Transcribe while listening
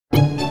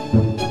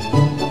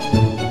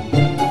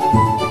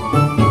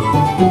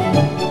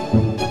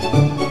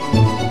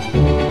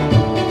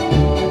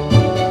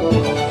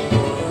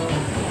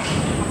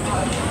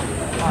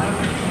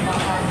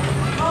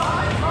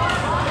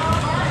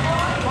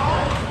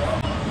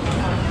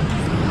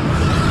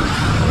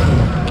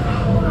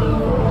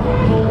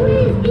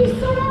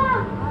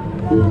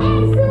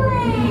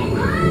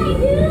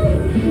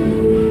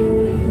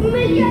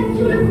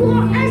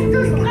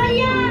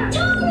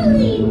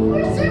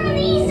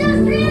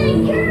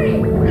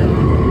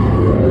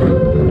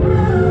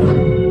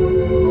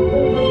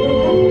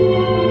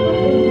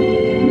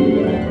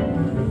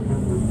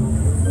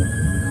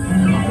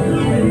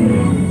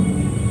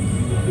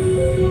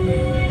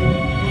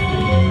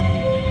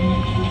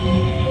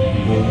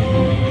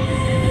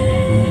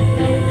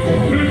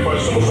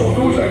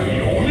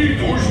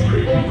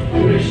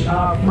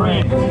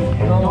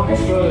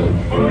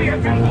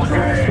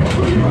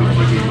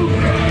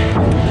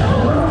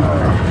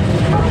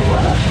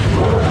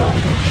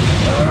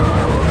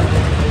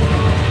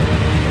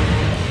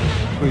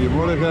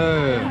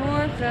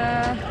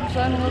Goedemorgen. We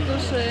zijn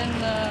ondertussen in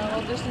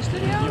Walt Disney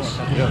Studios.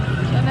 Ja.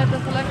 We zijn net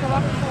even lekker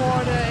wakker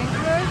geworden in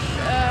Crush.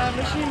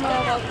 We zien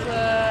wel wat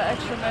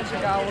extra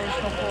magic hours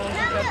nog voor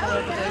onze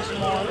hebben deze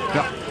morgen.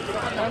 Ja.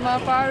 We hebben maar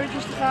een paar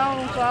uurtjes te gaan.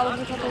 Om 12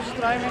 uur gaat onze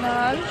trein weer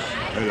naar huis.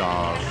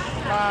 Helaas.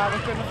 Maar we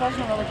kunnen vast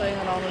nog wel het een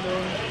en ander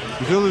doen.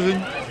 We zullen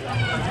zien.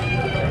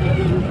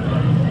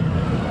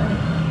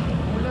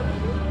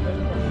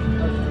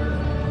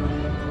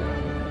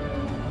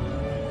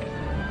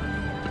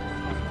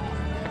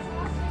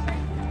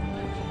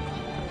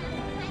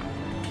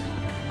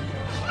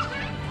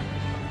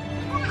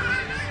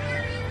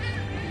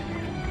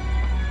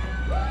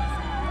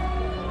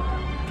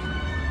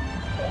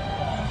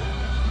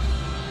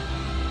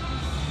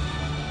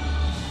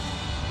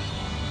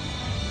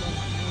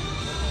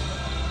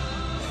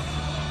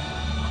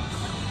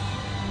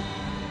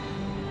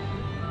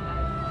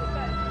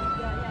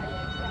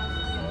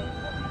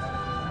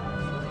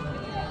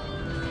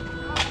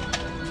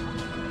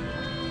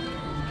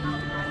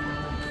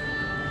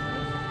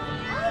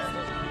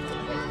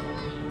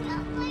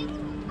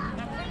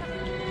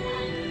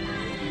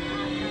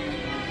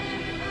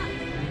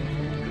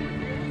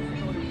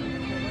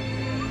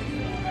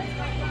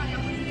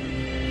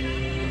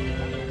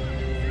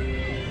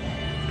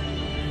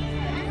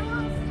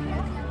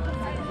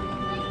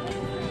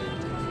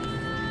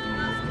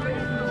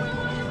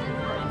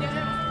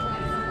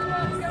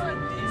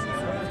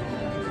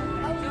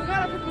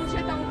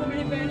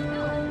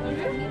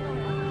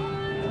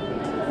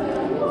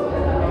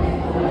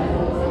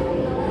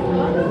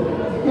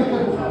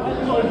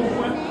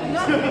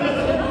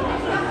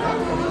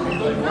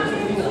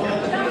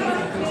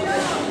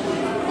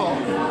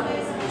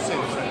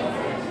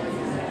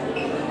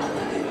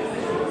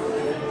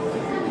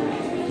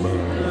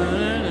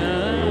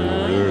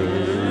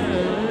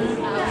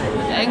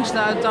 Het engste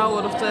uit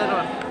Tower of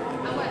Terror.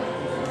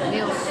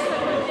 Niels.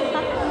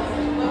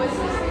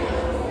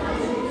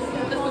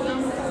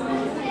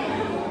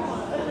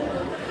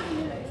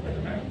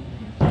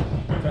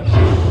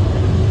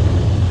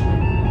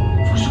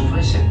 Vous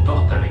ouvrez cette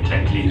porte avec la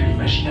clé de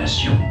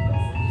l'imagination.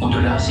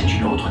 Au-delà, c'est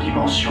une autre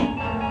dimension.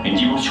 Une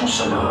dimension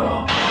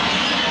sonore.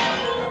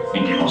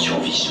 Une dimension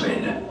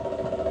visuelle.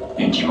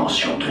 Une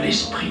dimension de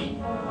l'esprit.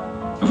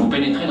 Vous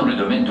pénétrez dans le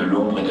domaine de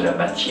l'ombre et de la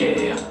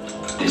matière,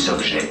 des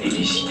objets et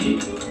des idées.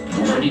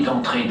 Vous venez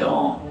d'entrer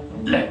dans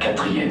la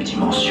 4e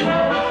dimension.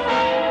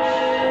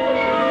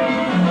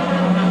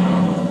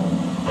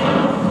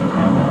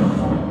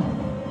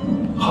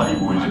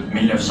 Hollywood,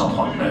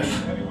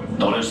 1939.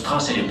 Dans le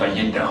strass et les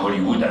paillettes d'un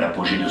Hollywood à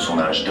l'apogée de son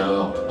âge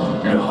d'or,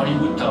 le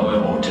Hollywood Tower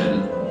Hotel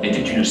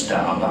était une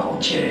star à part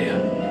entière,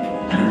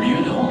 le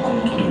lieu de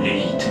rencontre de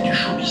l'élite du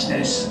show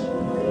business.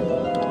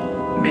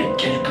 Mais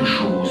quelque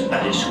chose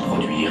allait se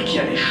produire qui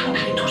allait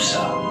changer tout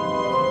ça.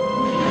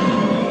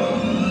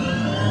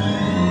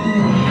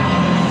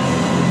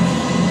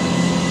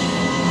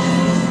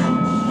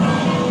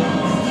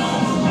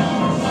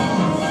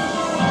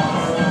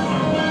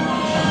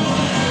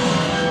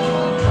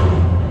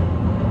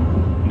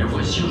 Nous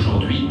voici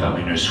aujourd'hui par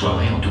une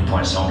soirée en tout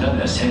point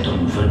semblable à celle dont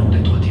nous venons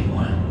d'être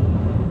témoins.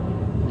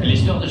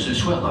 L'histoire de ce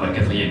soir dans la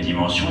 4e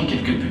dimension est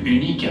quelque peu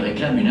unique et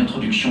réclame une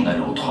introduction d'un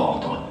autre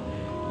ordre.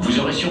 Vous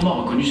aurez sûrement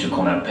reconnu ce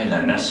qu'on appelle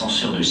un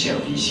ascenseur de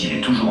service. Il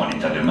est toujours en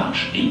état de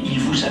marche et il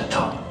vous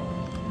attend.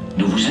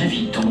 Nous vous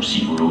invitons,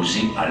 si vous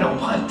l'osez, à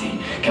l'emprunter,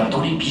 car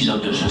dans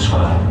l'épisode de ce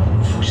soir,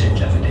 vous êtes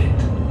la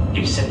vedette.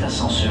 Et cet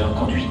ascenseur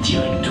conduit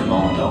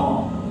directement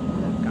dans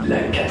la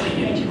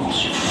 4e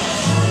dimension.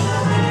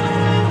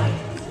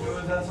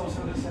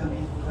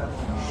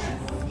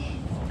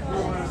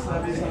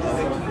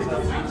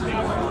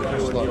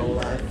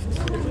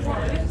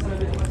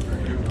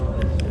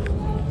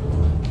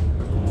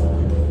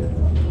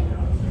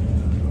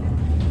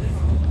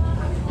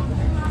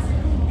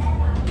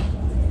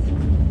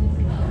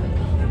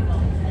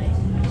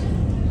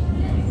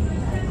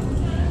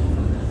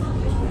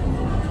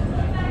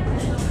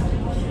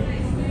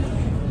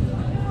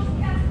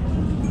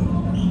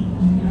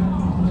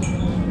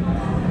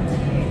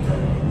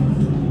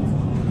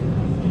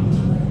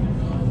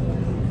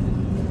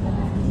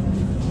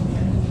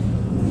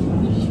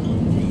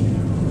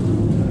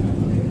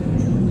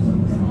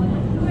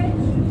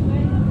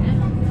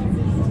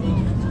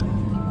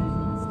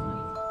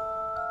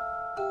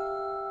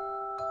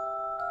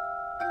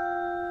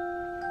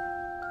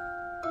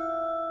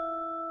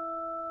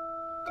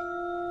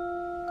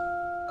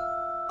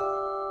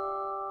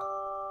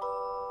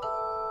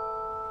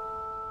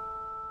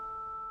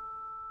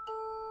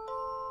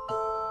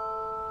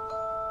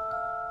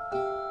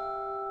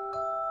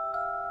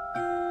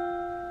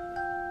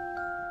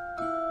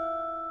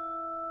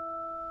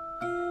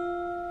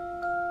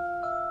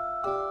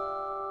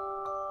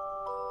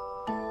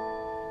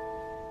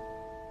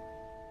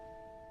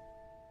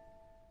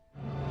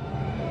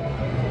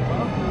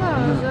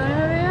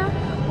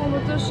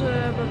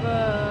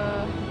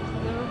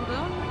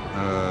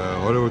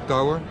 Hollywood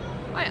Tower.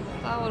 Oh ja,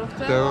 Tower of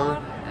Terror.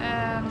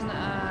 En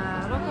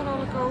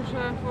Rock'n'Roller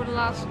Coaster voor de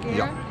laatste keer.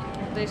 Ja.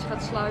 Deze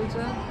gaat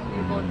sluiten.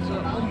 Die wordt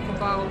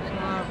omgebouwd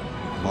naar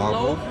Marvel.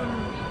 geloven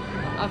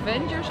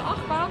Avengers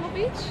achtbaan of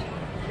iets.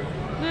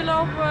 Nu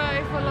lopen we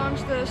even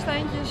langs de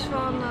standjes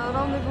van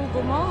Rendezvous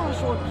Gourmand. Een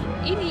soort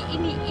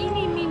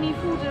mini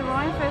food and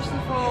wine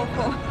festival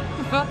van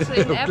wat ze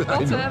in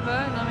Epcot hebben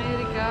in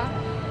Amerika.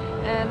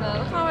 En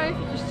dan gaan we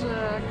eventjes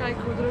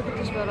kijken hoe druk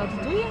het is bij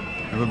Ratatouille.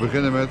 En we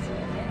beginnen met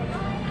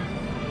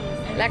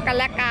Lekker,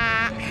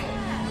 lekker!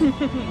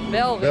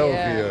 Wel weer.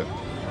 België.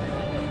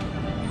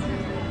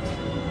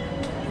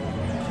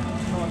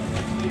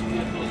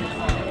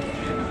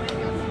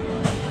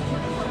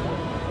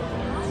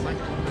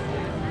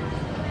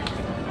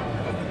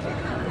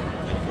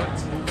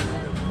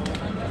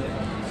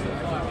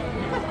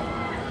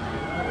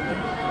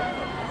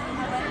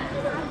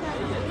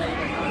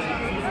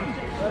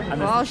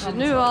 Maar als je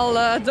nu al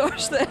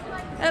dorst hebt.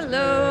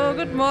 Hello,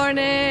 good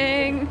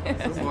morning.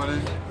 Good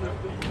morning.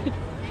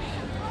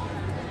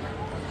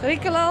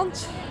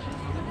 Griekenland.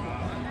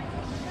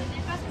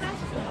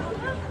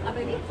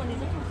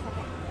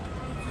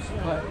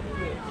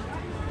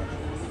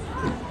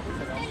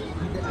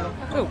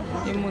 Zo,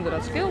 je moeder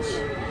had skills.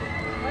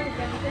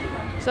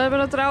 Ze hebben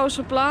het trouwens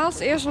verplaatst.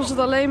 Eerst was het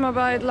alleen maar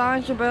bij het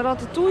laantje bij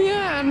Ratatouille.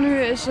 En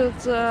nu is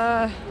het,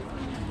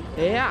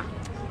 ja,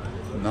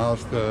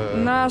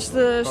 naast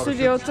de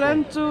Studio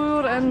Trend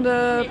Tour en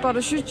de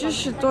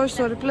parachutjes, de Toy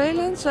Story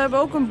Playland. Ze hebben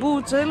ook een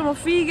boot helemaal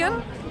vegan.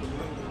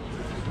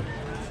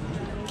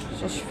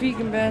 Dus als je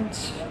vegan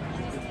bent,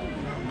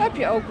 heb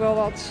je ook wel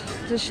wat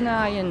te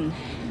snijden.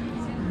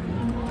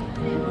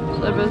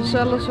 Ze hebben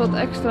zelfs wat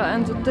extra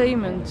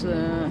entertainment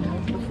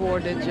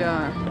voor dit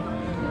jaar.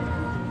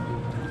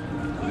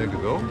 Ik denk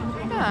het wel.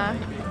 Ja.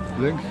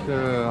 Links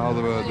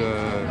hadden we de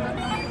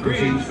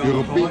cuisine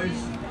Europee.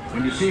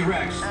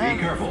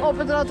 Op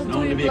het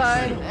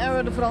Ratatouilleplein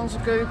hebben we de Franse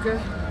keuken.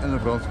 En de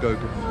Franse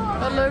keuken.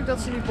 Wel leuk dat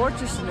ze die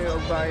bordjes er nu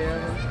ook bij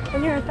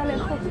hebben.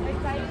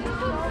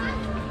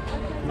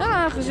 Ja,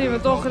 aangezien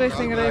we toch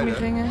richting Remy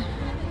gingen,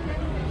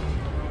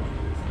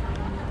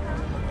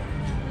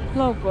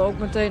 lopen we ook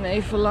meteen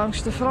even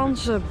langs de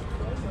Franse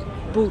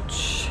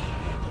boots.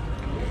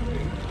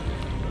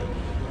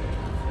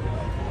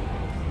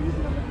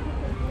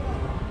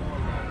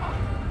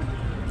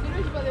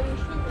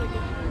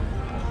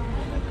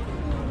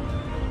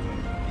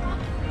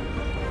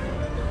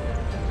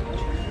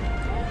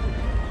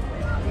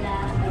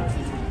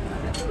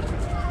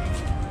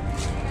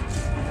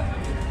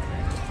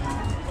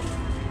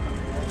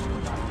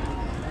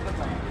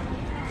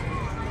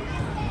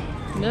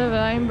 De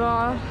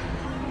wijnbar.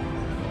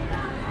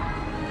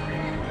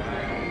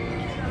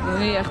 Nog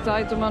niet echt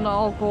tijd om aan de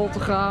alcohol te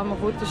gaan, maar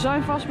goed, er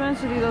zijn vast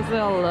mensen die dat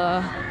wel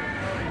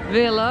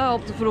willen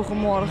op de vroege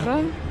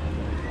morgen.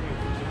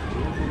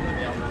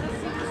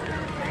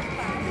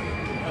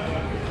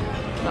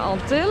 De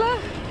Antillen.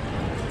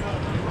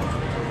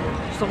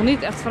 Is toch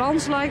niet echt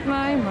Frans lijkt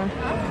mij, maar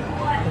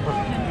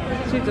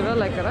het ziet er wel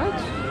lekker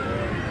uit.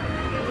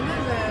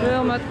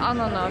 Veel met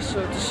ananas zo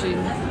te zien.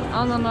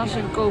 Ananas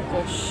en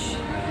kokos.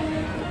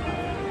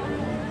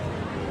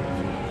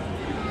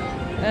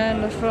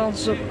 En de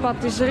Franse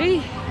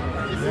patisserie.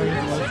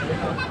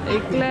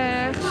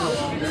 Eclairs.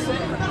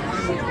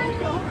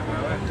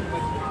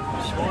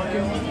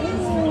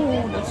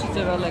 Oeh, dat ziet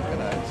er wel lekker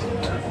uit.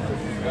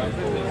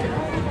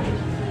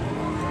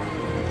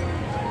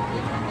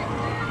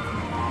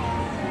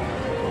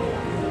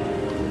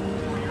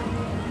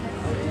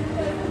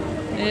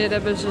 Hier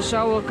hebben ze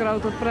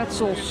sauerkraut en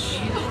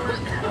pretzels.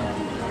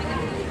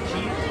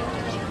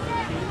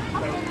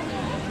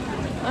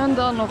 En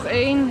dan nog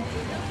één.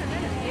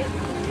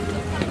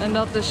 En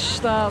dat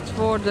staat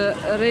voor de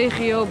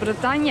regio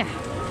Bretagne.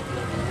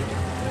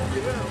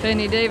 Geen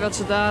idee wat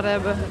ze daar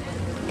hebben.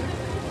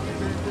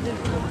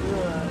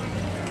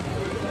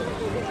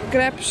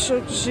 Crepes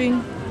zo te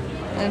zien.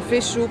 En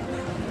vissoep.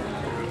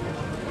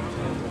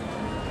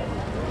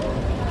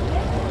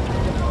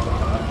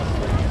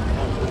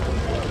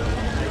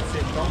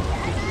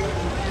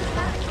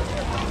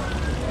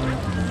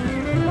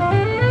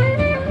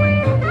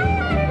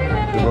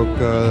 Ook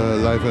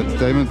live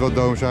entertainment wat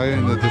Doom zei.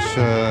 En dat is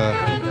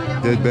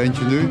dit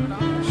bandje nu.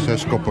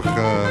 6-koppig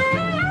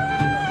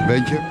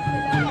bandje.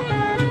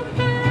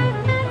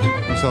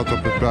 Dat staat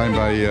op het plein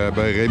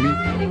bij Remy.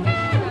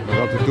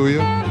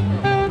 Ratatouille.